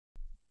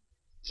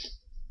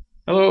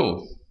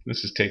Hello,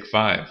 this is take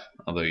 5,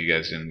 although you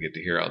guys didn't get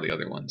to hear all the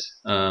other ones.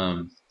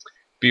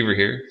 Beaver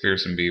here,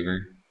 Fearsome Beaver,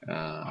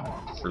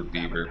 for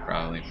Beaver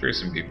probably.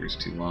 Fearsome Beaver's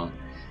too long.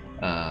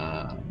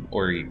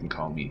 Or you can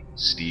call me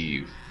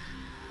Steve.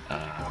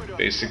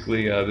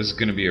 Basically, this is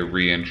going to be a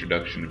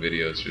reintroduction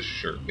video. It's just a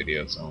short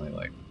video. It's only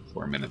like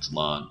 4 minutes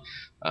long.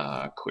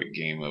 Quick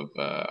game of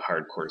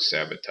hardcore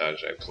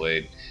Sabotage I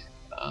played.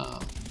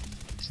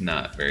 It's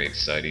not very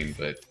exciting,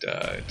 but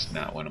it's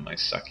not one of my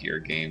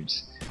suckier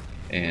games.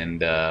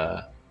 And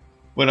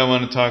what I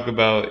want to talk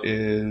about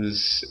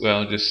is,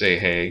 well, just say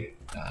hey.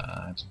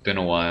 It's been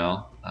a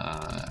while.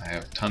 I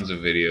have tons of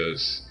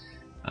videos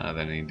that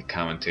I need to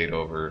commentate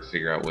over,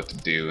 figure out what to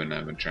do, and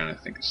I've been trying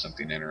to think of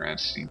something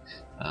interesting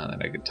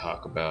that I could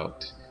talk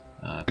about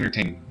to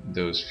entertain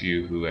those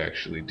few who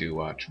actually do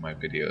watch my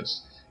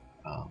videos.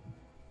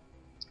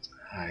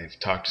 I've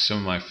talked to some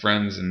of my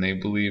friends, and they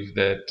believe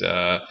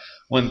that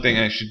one thing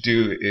I should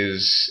do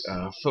is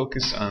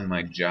focus on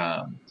my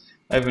job.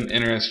 I have an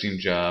interesting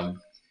job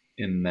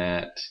in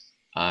that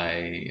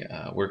I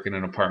work in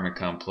an apartment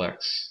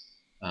complex.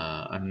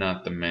 I'm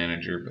not the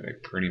manager, but I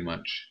pretty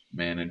much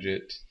manage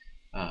it.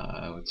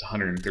 It's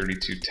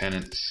 132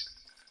 tenants.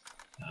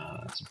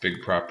 It's a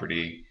big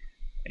property,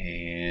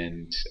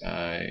 and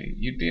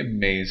you'd be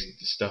amazed at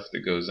the stuff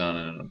that goes on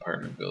in an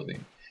apartment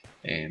building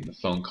and the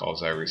phone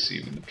calls I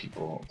receive and the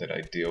people that I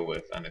deal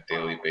with on a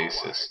daily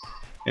basis.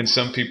 And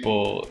some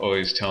people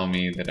always tell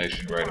me that I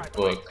should write a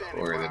book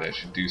or that I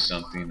should do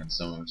something, and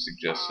some have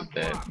suggested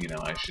that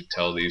I should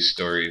tell these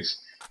stories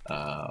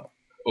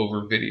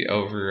over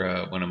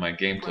one of my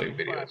gameplay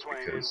videos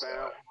because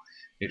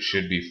it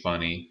should be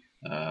funny,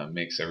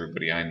 makes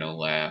everybody I know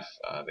laugh.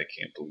 They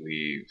can't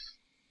believe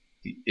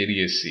the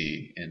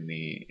idiocy and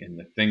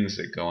the things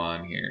that go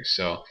on here.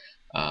 So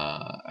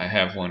I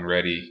have one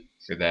ready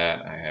for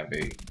that. I have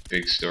a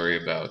big story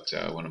about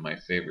one of my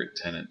favorite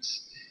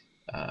tenants.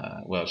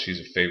 Well, she's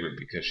a favorite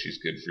because she's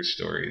good for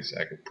stories.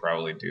 I could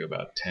probably do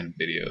about 10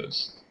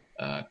 videos,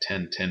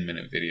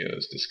 10-minute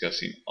videos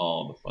discussing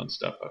all the fun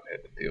stuff I've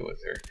had to deal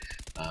with her.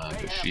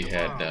 But she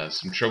had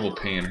some trouble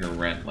paying her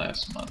rent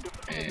last month,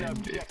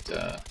 and it's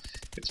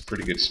a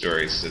pretty good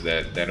story, so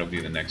that'll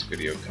be the next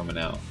video coming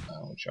out,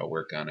 which I'll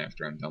work on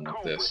after I'm done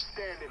with this.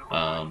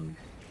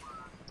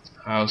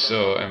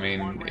 Also, I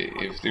mean,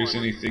 if there's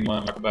anything you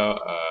want to talk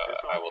about,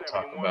 I will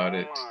talk about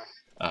it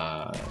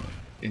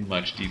in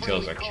much detail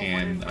as I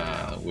can,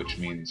 which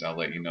means I'll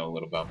let you know a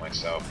little about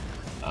myself.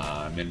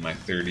 I'm in my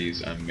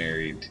 30s, I'm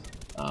married.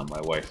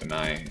 My wife and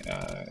I,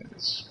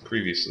 as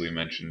previously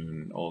mentioned in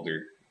an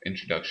older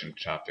introduction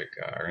topic,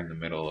 are in the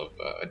middle of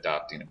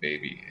adopting a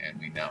baby, and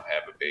we now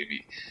have a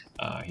baby.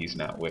 He's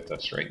not with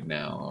us right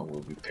now. We'll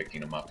be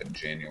picking him up in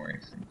January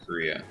from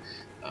Korea,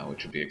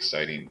 which will be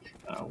exciting.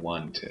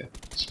 One, to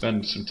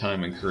spend some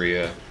time in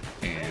Korea,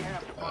 and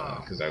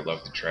because I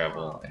love to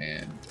travel,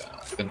 and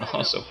then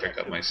also pick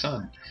up my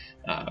son,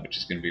 which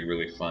is going to be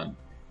really fun.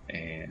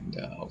 And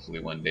hopefully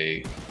one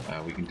day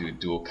we can do a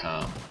dual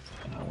comm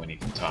when he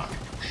can talk,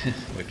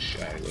 which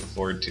I look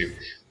forward to.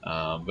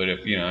 But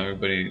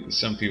if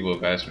some people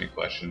have asked me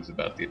questions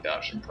about the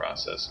adoption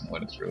process and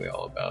what it's really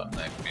all about,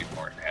 and I'd be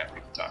more than happy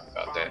to talk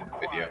about that in the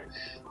video.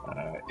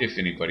 If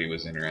anybody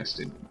was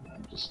interested,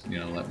 just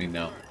let me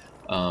know.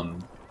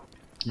 I'm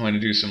going to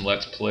do some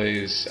Let's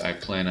Plays.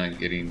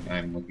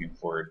 I'm looking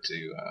forward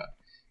to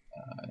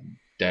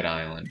Dead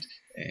Island,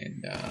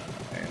 and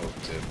I hope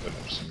to put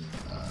up some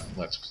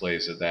Let's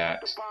Plays of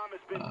that.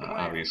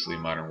 Obviously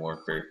Modern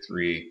Warfare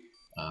 3.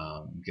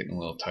 I'm getting a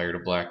little tired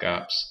of Black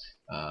Ops.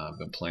 I've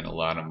been playing a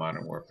lot of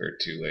Modern Warfare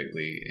 2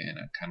 lately, and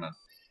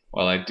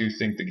while I do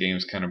think the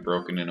game's kind of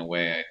broken in a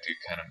way, I do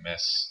kind of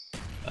miss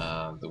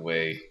the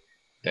way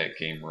that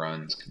game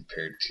runs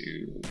compared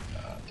to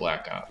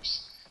Black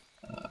Ops.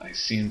 I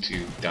seem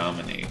to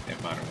dominate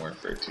at Modern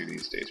Warfare 2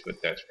 these days, but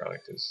that's probably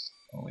because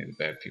only the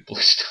bad people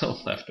are still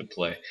left to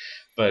play.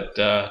 But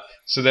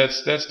so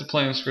that's the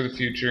plans for the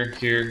future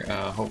here.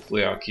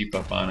 Hopefully I'll keep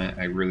up on it.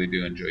 I really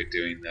do enjoy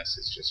doing this.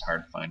 It's just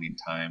hard finding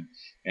time,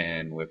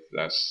 and with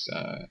us,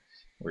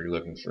 we're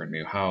looking for a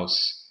new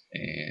house,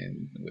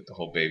 and with the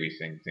whole baby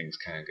thing, things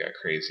kind of got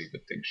crazy,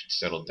 but things should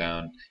settle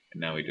down,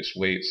 and now we just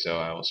wait. So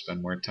I will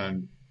spend more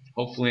time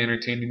hopefully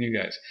entertaining you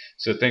guys.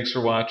 So thanks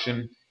for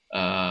watching.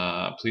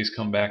 Please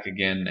come back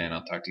again, and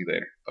I'll talk to you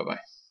later. Bye bye.